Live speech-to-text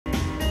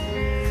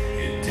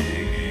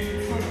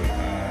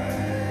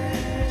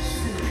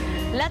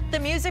Let the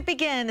music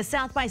begin. The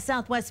South by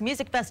Southwest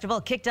Music Festival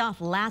kicked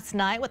off last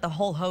night with a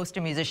whole host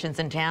of musicians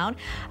in town.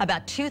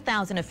 About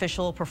 2,000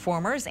 official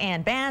performers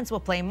and bands will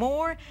play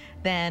more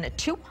than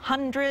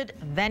 200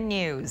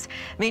 venues.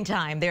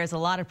 Meantime, there's a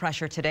lot of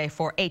pressure today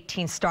for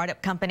 18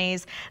 startup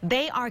companies.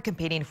 They are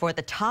competing for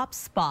the top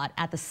spot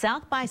at the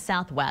South by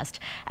Southwest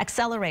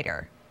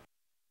Accelerator.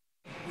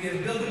 We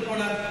have built a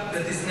product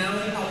that is now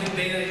in public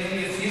beta in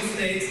only a few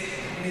states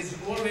and is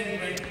already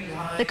ranking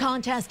high. The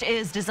contest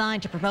is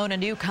designed to promote a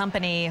new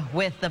company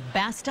with the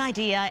best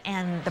idea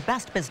and the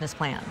best business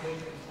plan.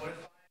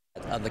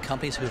 The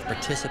companies who have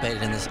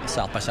participated in this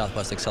South by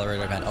Southwest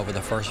Accelerator event over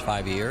the first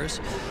 5 years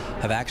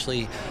have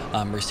actually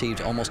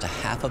received almost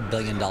 $500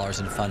 million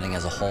in funding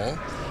as a whole,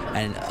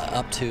 and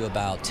up to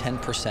about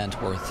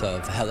 10% worth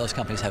of how those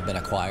companies have been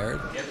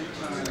acquired.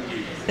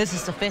 This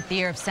is the 5th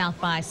year of South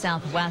by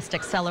Southwest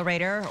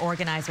Accelerator.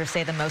 Organizers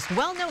say the most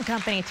well-known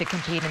company to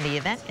compete in the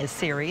event is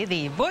Siri,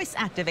 the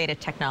voice-activated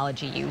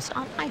technology used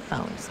on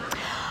iPhones.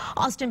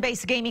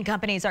 Austin-based gaming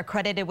companies are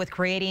credited with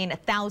creating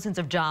thousands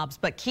of jobs,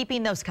 but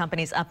keeping those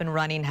companies up and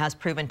running has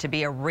proven to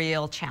be a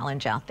real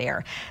challenge out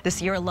there.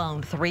 This year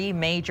alone, 3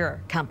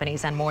 major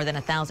companies and more than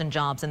 1,000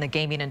 jobs in the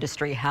gaming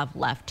industry have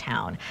left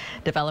town.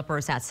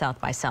 Developers at South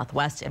by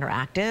Southwest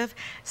Interactive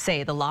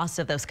say the loss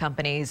of those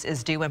companies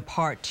is due in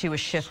part to a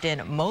shift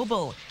in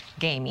mobile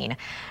gaming.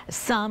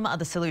 Some of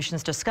the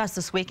solutions discussed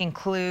this week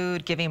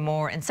include giving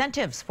more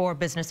incentives for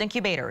business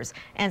incubators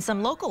and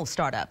some local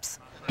startups.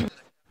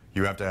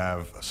 You have to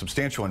have a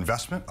substantial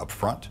investment up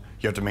front.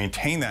 You have to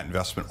maintain that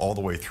investment all the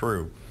way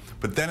through.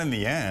 But then in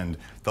the end,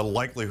 the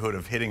likelihood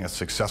of hitting a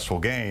successful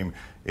game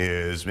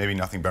is maybe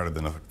nothing better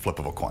than a flip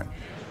of a coin.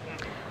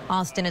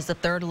 Austin is the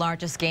 3rd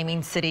largest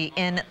gaming city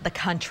in the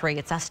country.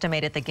 It's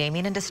estimated the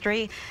gaming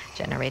industry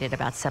generated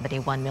about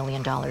 $71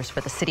 million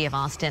for the city of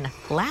Austin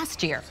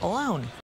last year alone.